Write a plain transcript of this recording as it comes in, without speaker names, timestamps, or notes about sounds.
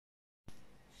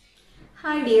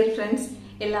Hi dear friends,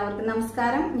 എല്ലാവർക്കും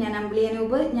നമസ്കാരം. ഞാൻ അമ്പിളി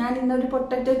അനൂപ്. ഞാൻ ഇന്നൊരു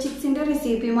പൊട്ടറ്റോ ചിപ്സിന്റെ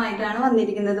റെസിപ്പിയുമായിട്ടാണ്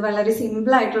വന്നിരിക്കുന്നത്. വളരെ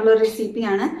സിമ്പിൾ ആയിട്ടുള്ള ഒരു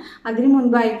റെസിപ്പിയാണ്. അതിനു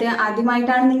മുൻപായിട്ട്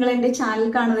ആദ്യമായിട്ടാണ് നിങ്ങൾ എൻ്റെ ചാനൽ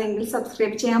കാണുന്നതെങ്കിൽ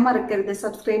സബ്സ്ക്രൈബ് ചെയ്യാൻ മറക്കരുത്.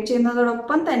 സബ്സ്ക്രൈബ്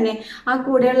ചെയ്യുന്നതോടൊപ്പം തന്നെ ആ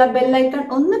കൂടെയുള്ള ബെല്ലൈക്കൺ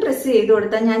ഒന്ന് പ്രസ് ചെയ്ത്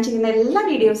കൊടുത്താൽ ഞാൻ ചെയ്യുന്ന എല്ലാ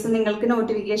വീഡിയോസും നിങ്ങൾക്ക്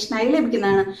നോട്ടിഫിക്കേഷനായി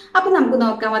ലഭിക്കുന്നതാണ്. അപ്പൊ നമുക്ക്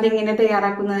നോക്കാം അതെങ്ങനെ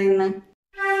തയ്യാറാക്കുന്നതെന്ന്.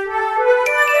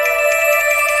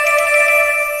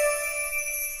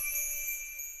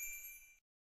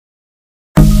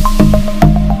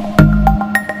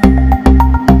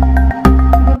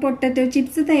 പൊട്ടറ്റോ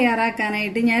ചിപ്സ്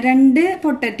തയ്യാറാക്കാനായിട്ട് ഞാൻ 2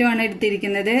 പൊട്ടറ്റോ ആണ്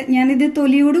എടുത്തിരിക്കുന്നത്. ഞാനിത്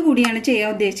തൊലിയോട് കൂടിയാണ് ചെയ്യാൻ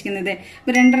ഉദ്ദേശിക്കുന്നത്.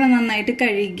 അപ്പോൾ 2 നന്നായിട്ട്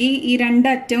കഴുകി ഈ 2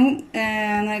 അറ്റവും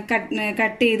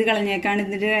കട്ട് ചെയ്ത് കളഞ്ഞേക്കാണ്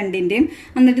ഇതിൻ്റെ 2ൻ്റെയും.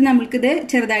 എന്നിട്ട് നമുക്കിത്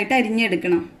ചെറുതായിട്ട്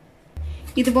അരിഞ്ഞെടുക്കണം.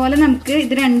 ഇതുപോലെ നമുക്ക്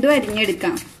ഇത് 2ഉം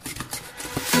അരിഞ്ഞെടുക്കാം.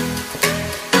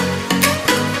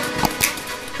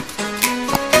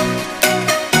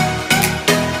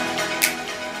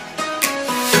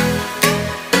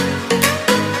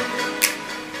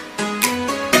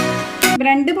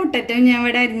 രണ്ട് പൊട്ടറ്റോ ഞാൻ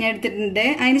ഇവിടെ അരിഞ്ഞെടുത്തിട്ടുണ്ട്.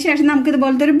 അതിനുശേഷം നമുക്ക്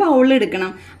ഇതുപോലത്തെ ഒരു ബൗൾ എടുക്കണം.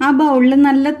 ആ ബൗളിൽ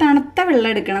നല്ല തണുത്ത വെള്ളം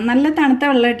എടുക്കണം. നല്ല തണുത്ത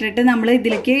വെള്ളം ഇട്ടിട്ട് നമ്മൾ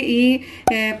ഇതിലേക്ക് ഈ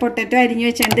പൊട്ടറ്റോ അരിഞ്ഞു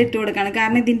വെച്ചാൽ ഇട്ട് കൊടുക്കണം.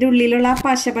 കാരണം ഇതിൻ്റെ ഉള്ളിലുള്ള ആ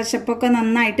പശപ്പൊക്കെ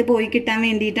നന്നായിട്ട് പോയി കിട്ടാൻ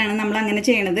വേണ്ടിയിട്ടാണ് നമ്മൾ അങ്ങനെ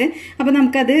ചെയ്യണത്. അപ്പോൾ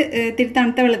നമുക്കത് ഇത്തിരി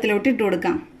തണുത്ത വെള്ളത്തിലോട്ട് ഇട്ട്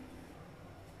കൊടുക്കാം.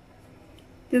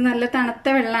 ഇത് നല്ല തണുത്ത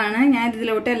വെള്ളമാണ്. ഞാൻ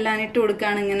ഇതിലോട്ട് എല്ലാം ഇട്ട്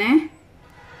കൊടുക്കുകയാണ്. ഇങ്ങനെ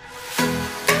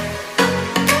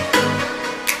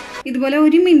ഇതുപോലെ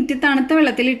 1 മിനിറ്റ് തണുത്ത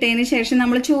വെള്ളത്തിൽ ഇട്ടതിന് ശേഷം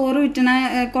നമ്മൾ ചോറ് വിറ്റണ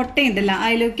കൊട്ടയുണ്ടല്ലോ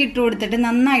അതിലേക്ക് ഇട്ട് കൊടുത്തിട്ട്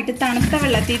നന്നായിട്ട് തണുത്ത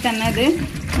വെള്ളത്തിൽ തന്നെ അത്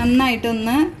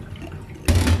നന്നായിട്ടൊന്ന്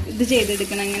ഇത്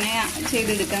ചെയ്തെടുക്കണം. ഇങ്ങനെ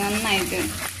ചെയ്തെടുക്കണം നന്നായിട്ട്.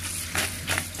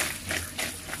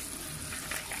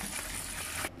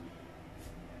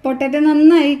 പൊട്ടറ്റോ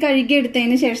നന്നായി കഴുകി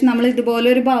എടുത്തതിന് ശേഷം നമ്മൾ ഇതുപോലെ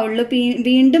ഒരു ബൗളിൽ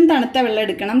വീണ്ടും തണുത്ത വെള്ളം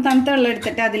എടുക്കണം. തണുത്ത വെള്ളം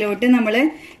എടുത്തിട്ട് അതിലോട്ട് നമ്മൾ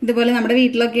ഇതുപോലെ നമ്മുടെ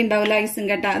വീട്ടിലൊക്കെ ഉണ്ടാവില്ല ഐസും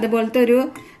കട്ട, അതുപോലത്തെ ഒരു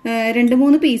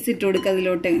 2-3 പീസ് ഇട്ട് കൊടുക്കുക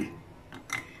അതിലോട്ട്.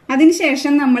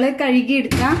 അതിനുശേഷം നമ്മൾ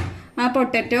കഴുകിയെടുത്ത ആ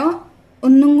പൊട്ടറ്റോ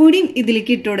ഒന്നും കൂടി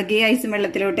ഇതിലേക്ക് ഇട്ട് കൊടുക്കുക ഈ ഐസും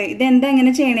വെള്ളത്തിലോട്ട്. ഇതെന്താ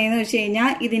എങ്ങനെ ചെയ്യണേന്ന് വെച്ച് കഴിഞ്ഞാൽ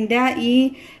ഇതിൻ്റെ ഈ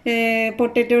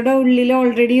പൊട്ടറ്റോയുടെ ഉള്ളിൽ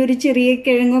ഓൾറെഡി ഒരു ചെറിയ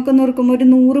കിഴങ്ങൊക്കെ നുറുക്കുമ്പോൾ ഒരു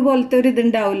 100 പോലത്തെ ഒരു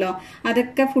ഇതുണ്ടാവുമല്ലോ,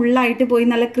 അതൊക്കെ ഫുള്ളായിട്ട് പോയി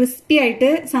നല്ല ക്രിസ്പി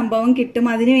ആയിട്ട് സംഭവം കിട്ടും.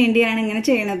 അതിനു വേണ്ടിയാണ് ഇങ്ങനെ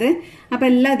ചെയ്യണത്. അപ്പം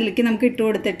എല്ലാം അതിലേക്ക് നമുക്ക് ഇട്ട്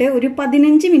കൊടുത്തിട്ട് ഒരു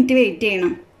 15 മിനിറ്റ് വെയിറ്റ്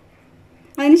ചെയ്യണം.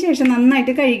 അതിനുശേഷം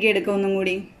നന്നായിട്ട് കഴുകിയെടുക്കുക ഒന്നും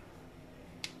കൂടി.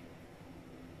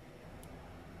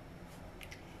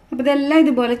 അപ്പോൾ ഇതെല്ലാം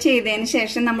ഇതുപോലെ ചെയ്തതിന്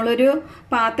ശേഷം നമ്മളൊരു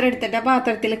പാത്രം എടുത്തിട്ട് ആ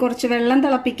പാത്രത്തിൽ കുറച്ച് വെള്ളം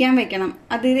തിളപ്പിക്കാൻ വെക്കണം.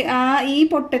 അത് ഈ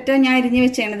പൊട്ടറ്റോ ഞാൻ അരിഞ്ഞ്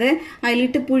വെച്ചത്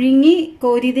അതിലിട്ട് പുഴുങ്ങി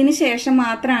കോരിയതിന് ശേഷം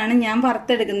മാത്രമാണ് ഞാൻ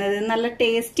വറുത്തെടുക്കുന്നത്. നല്ല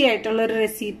ടേസ്റ്റി ആയിട്ടുള്ള ഒരു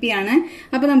റെസിപ്പിയാണ്.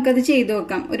 അപ്പോൾ നമുക്കത് ചെയ്തു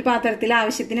നോക്കാം. ഒരു പാത്രത്തിൽ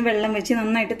ആവശ്യത്തിന് വെള്ളം വെച്ച്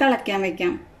നന്നായിട്ട് തിളയ്ക്കാൻ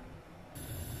വെക്കാം.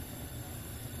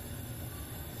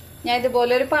 ഞാൻ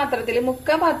ഇതുപോലെ ഒരു പാത്രത്തിൽ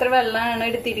 3/4 പാത്രം വെള്ളമാണ്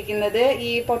എടുത്തിരിക്കുന്നത്. ഈ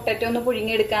പൊട്ടറ്റോ ഒന്ന്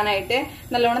പുഴുങ്ങിയെടുക്കാനായിട്ട്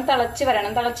നല്ലോണം തിളച്ച്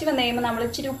വരണം. തിളച്ച് വന്നു കഴിയുമ്പോൾ നമ്മൾ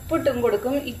ഇച്ചിരി ഉപ്പിട്ടും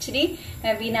കൊടുക്കും, ഇച്ചിരി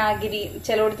വിനാഗിരി,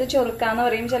 ചിലയിടത്ത് ചൊറുക്കാന്ന്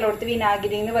പറയും, ചിലയിടത്ത്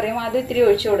വിനാഗിരി എന്ന് പറയും, അത് ഇത്തിരി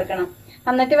ഒഴിച്ചു കൊടുക്കണം.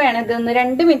 എന്നിട്ട് വേണം ഇതൊന്ന്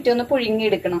 2 മിനിറ്റ് ഒന്ന്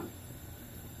പുഴുങ്ങിയെടുക്കണം.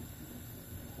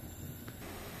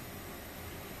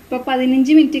 ഇപ്പൊ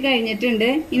 15 മിനിറ്റ് കഴിഞ്ഞിട്ടുണ്ട്.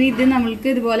 ഇനി ഇത് നമ്മൾക്ക്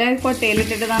ഇതുപോലെ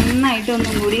കൊട്ടയിലിട്ടിട്ട് നന്നായിട്ട്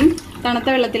ഒന്നും കൂടി തണുത്ത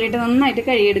വെള്ളത്തിലിട്ട് നന്നായിട്ട്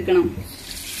കഴുകിയെടുക്കണം.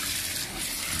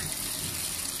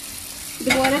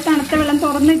 ഇതുപോലെ തണുത്ത വെള്ളം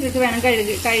തുറന്നിട്ടിട്ട് വേണം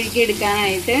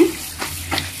കഴുകിയെടുക്കാനായിട്ട്.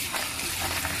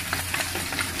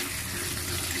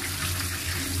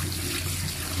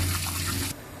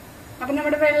 അപ്പൊ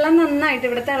നമ്മുടെ വെള്ളം നന്നായിട്ട്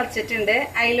ഇവിടെ തിളച്ചിട്ടുണ്ട്.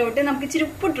 അതിലോട്ട് നമുക്ക് ഇച്ചിരി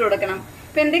ഉപ്പിട്ട് കൊടുക്കണം.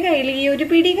 ഇപ്പൊ എന്റെ കയ്യിൽ ഈ ഒരു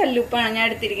പിടി കല്ലുപ്പാണ് ഞാൻ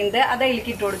എടുത്തിരിക്കുന്നത്. അത്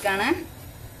അതിലേക്ക് ഇട്ട് കൊടുക്കാണ്.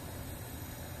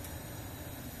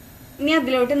 ഇനി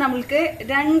അതിലോട്ട് നമ്മൾക്ക്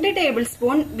 2 ടേബിൾ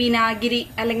സ്പൂൺ വിനാഗിരി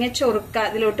അല്ലെങ്കിൽ ചൊറുക്ക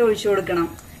ഇതിലോട്ട് ഒഴിച്ചു കൊടുക്കണം.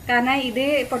 കാരണം ഇത്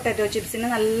പൊട്ടറ്റോ ചിപ്സിന്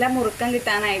നല്ല മുറുക്കം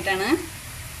കിട്ടാനായിട്ടാണ്.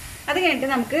 അത് കഴിഞ്ഞിട്ട്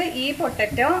നമുക്ക് ഈ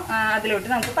പൊട്ടറ്റോ അതിലോട്ട്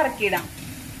നമുക്ക് പറക്കിയിടാം.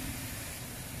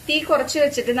 തീ കുറച്ച്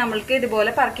വെച്ചിട്ട് നമ്മൾക്ക്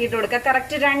ഇതുപോലെ പറക്കിയിട്ട് കൊടുക്കാം.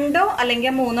 കറക്റ്റ് 2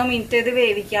 അല്ലെങ്കിൽ 3 മിനിറ്റ് ഇത്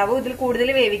വേവിക്കാവൂ. ഇതിൽ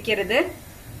കൂടുതൽ വേവിക്കരുത്.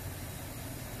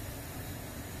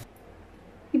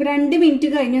 ഇപ്പൊ 2 മിനിറ്റ്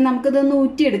കഴിഞ്ഞ് നമുക്കിതൊന്ന്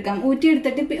ഊറ്റിയെടുക്കാം.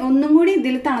 ഊറ്റിയെടുത്തിട്ട് ഒന്നും കൂടി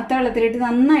ഇതിൽ തണുത്ത വെള്ളത്തിലിട്ട്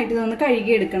നന്നായിട്ട് ഇതൊന്ന്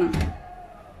കഴുകിയെടുക്കണം.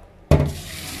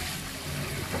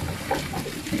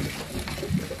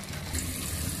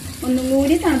 ഒന്നും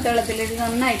കൂടി തണുത്ത വെള്ളത്തിലിട്ട്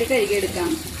നന്നായിട്ട് കഴുകിയെടുക്കാം.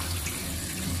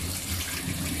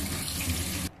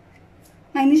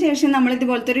 അതിനുശേഷം നമ്മൾ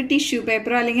ഇതുപോലത്തെ ഒരു ടിഷ്യൂ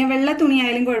പേപ്പറോ അല്ലെങ്കിൽ വെള്ള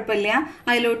തുണിയായാലും കുഴപ്പമില്ല,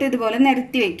 അതിലോട്ട് ഇതുപോലെ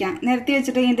നിരത്തി വെക്കാം. നിരത്തി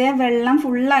വെച്ചിട്ട് ഇതിന്റെ വെള്ളം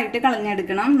ഫുള്ളായിട്ട്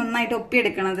കളഞ്ഞെടുക്കണം. നന്നായിട്ട്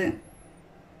ഒപ്പിയെടുക്കണത്.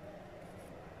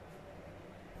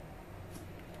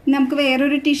 നമുക്ക്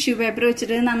വേറൊരു ടിഷ്യൂ പേപ്പർ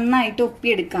വെച്ചിട്ട് നന്നായിട്ട്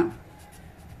ഒപ്പിയെടുക്കാം.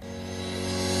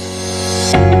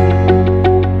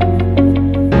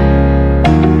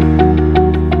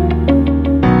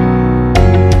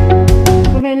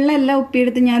 എല്ലാം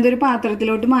ഉപ്പിയെടുത്ത് ഞാൻ ഇതൊരു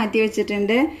പാത്രത്തിലോട്ട് മാറ്റി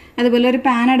വെച്ചിട്ടുണ്ട്. അതുപോലെ ഒരു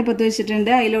പാൻ അടുപ്പത്ത്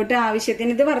വെച്ചിട്ടുണ്ട്. അതിലോട്ട്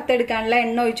ആവശ്യത്തിന് ഇത് വറുത്തെടുക്കാനുള്ള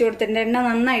എണ്ണ ഒഴിച്ചു കൊടുത്തിട്ടുണ്ട്. എണ്ണ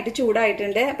നന്നായിട്ട്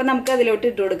ചൂടായിട്ടുണ്ട്. അപ്പൊ നമുക്ക് അതിലോട്ട്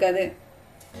ഇട്ട് കൊടുക്കാം. അത്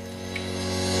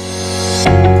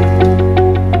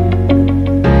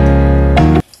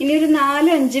ഇനി ഒരു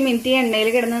 4-5 മിനിറ്റ് എണ്ണയിൽ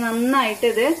കിടന്ന് നന്നായിട്ട്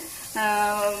ഇത്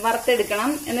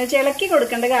വറുത്തെടുക്കണം. എന്ന് വെച്ചാൽ ഇളക്കി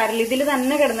കൊടുക്കേണ്ട കാര്യമില്ല. ഇതിൽ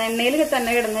തന്നെ കിടന്ന് എണ്ണയിൽ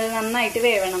തന്നെ കിടന്ന് നന്നായിട്ട്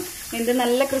വേവണം. ഇത്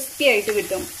നല്ല ക്രിസ്പി ആയിട്ട്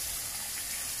കിട്ടും.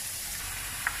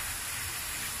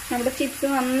 നമ്മുടെ ചിപ്സ്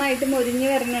നന്നായിട്ട് മൊരിഞ്ഞ്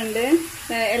വരുന്നുണ്ട്.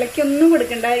 ഇളക്കൊന്നും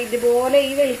കൊടുക്കണ്ട. ഇതുപോലെ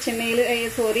ഈ വെളിച്ചെണ്ണയിൽ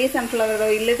സൺഫ്ലവർ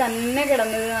ഓയിലിൽ തന്നെ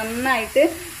കിടന്നത് നന്നായിട്ട്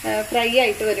ഫ്രൈ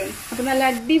ആയിട്ട് വരും. അപ്പം നല്ല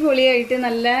അടിപൊളിയായിട്ട്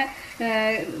നല്ല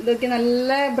ഇതൊക്കെ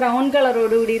നല്ല ബ്രൗൺ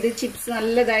കളറോടുകൂടി ഇത് ചിപ്സ്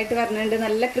നല്ലതായിട്ട് വരുന്നുണ്ട്.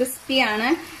 നല്ല ക്രിസ്പിയാണ്.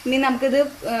 ഇനി നമുക്കിത്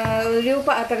ഒരു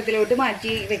പാത്രത്തിലോട്ട്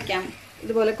മാറ്റി വെക്കാം.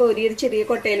 ഇതുപോലെ കോരിയൊരു ചെറിയ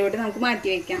കൊട്ടയിലോട്ട് നമുക്ക് മാറ്റി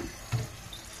വെക്കാം.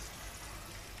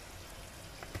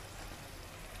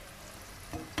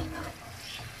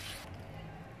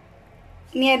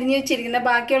 ഇനി അരിഞ്ഞു വെച്ചിരിക്കുന്ന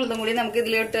ബാക്കിയുള്ളതും കൂടി നമുക്ക്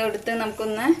ഇതിലോട്ട് എടുത്ത്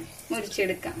നമുക്കൊന്ന്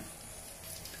മുറിച്ചെടുക്കാം.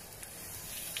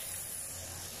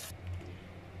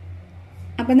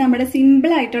 അപ്പം നമ്മുടെ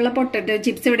സിമ്പിൾ ആയിട്ടുള്ള പൊട്ടറ്റോ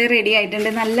ചിപ്സ് ഇവിടെ റെഡി ആയിട്ടുണ്ട്.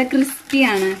 നല്ല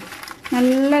ക്രിസ്പിയാണ്,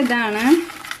 നല്ല ഇതാണ്.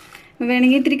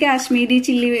 വേണമെങ്കിൽ ഇത്തിരി കാശ്മീരി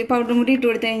ചില്ലി പൗഡറും കൂടി ഇട്ട്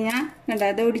കൊടുത്തു കഴിഞ്ഞാൽ കണ്ടോ,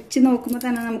 അത് ഒടിച്ച് നോക്കുമ്പോൾ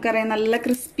തന്നെ നമുക്കറിയാം നല്ല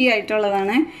ക്രിസ്പി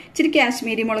ആയിട്ടുള്ളതാണ്. ഇച്ചിരി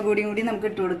കാശ്മീരി മുളക് പൊടിയും കൂടി നമുക്ക്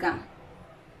ഇട്ട് കൊടുക്കാം.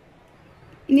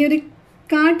 ഇനി ഒരു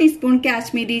 1/4 ടീസ്പൂൺ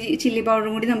കാശ്മീരി ചില്ലി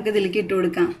പൗഡറും കൂടി നമുക്ക് ഇതിലേക്ക് ഇട്ട്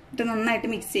കൊടുക്കാം. എന്നിട്ട് നന്നായിട്ട്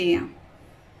മിക്സ് ചെയ്യാം.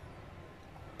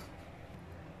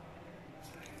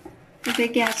 ഇതേ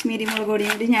കാശ്മീരി മുളക്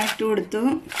പൊടിയും കൂടി ഞാൻ ഇട്ട് കൊടുത്തു.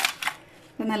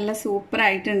 അപ്പോൾ നല്ല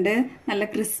സൂപ്പറായിട്ടുണ്ട്, നല്ല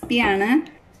ക്രിസ്പിയാണ്.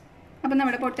 അപ്പം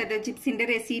നമ്മുടെ പൊട്ടാറ്റോ ചിപ്സിൻ്റെ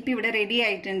റെസിപ്പി ഇവിടെ റെഡി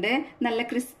ആയിട്ടുണ്ട്. നല്ല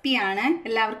ക്രിസ്പിയാണ്.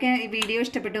 എല്ലാവർക്കും ഈ വീഡിയോ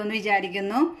ഇഷ്ടപ്പെട്ടു എന്ന്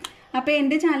വിചാരിക്കുന്നു. അപ്പോൾ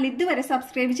എൻ്റെ ചാനൽ ഇതുവരെ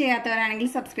സബ്സ്ക്രൈബ് ചെയ്യാത്തവരാണെങ്കിൽ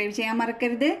സബ്സ്ക്രൈബ് ചെയ്യാൻ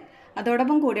മറക്കരുത്.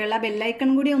 അതോടൊപ്പം കൂടെയുള്ള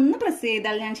ബെല്ലൈക്കൺ കൂടി ഒന്ന് പ്രസ്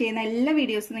ചെയ്താൽ ഞാൻ ചെയ്യുന്ന എല്ലാ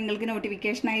വീഡിയോസും നിങ്ങൾക്ക്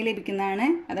നോട്ടിഫിക്കേഷനായി ലഭിക്കുന്നതാണ്.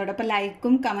 അതോടൊപ്പം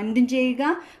ലൈക്കും കമൻറ്റും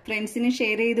ചെയ്യുക, ഫ്രണ്ട്സിന്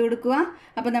ഷെയർ ചെയ്ത് കൊടുക്കുക.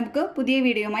 അപ്പോൾ നമുക്ക് പുതിയ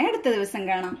വീഡിയോയുമായി അടുത്ത ദിവസം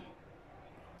കാണാം.